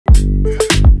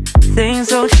things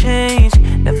don't change.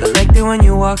 Never liked it when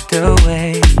you walked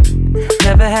away.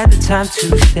 Never had the time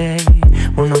to stay.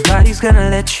 Well, nobody's gonna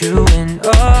let you in.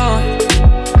 Oh,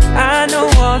 I know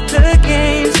all the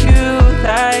games you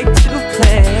like to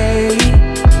play.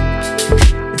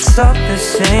 It's all the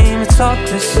same, it's all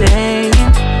the same.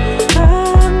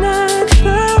 I'm not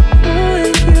the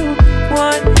one you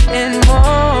want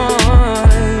anymore.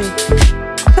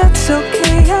 That's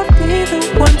okay, I'll be the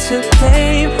one to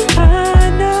blame. I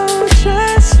know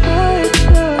just what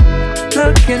you're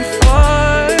looking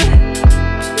for,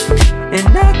 and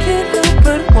I can't help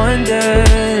but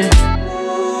wonder.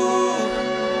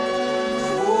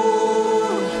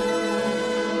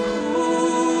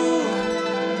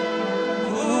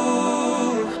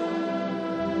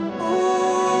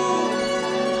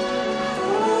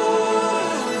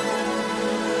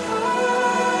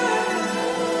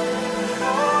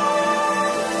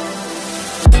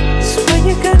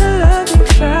 You're gonna love me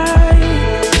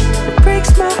right. It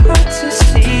breaks my heart to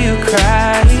see you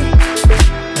cry.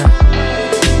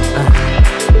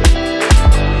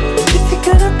 If you're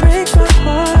gonna break my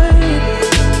heart,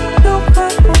 no, I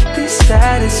won't be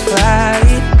satisfied.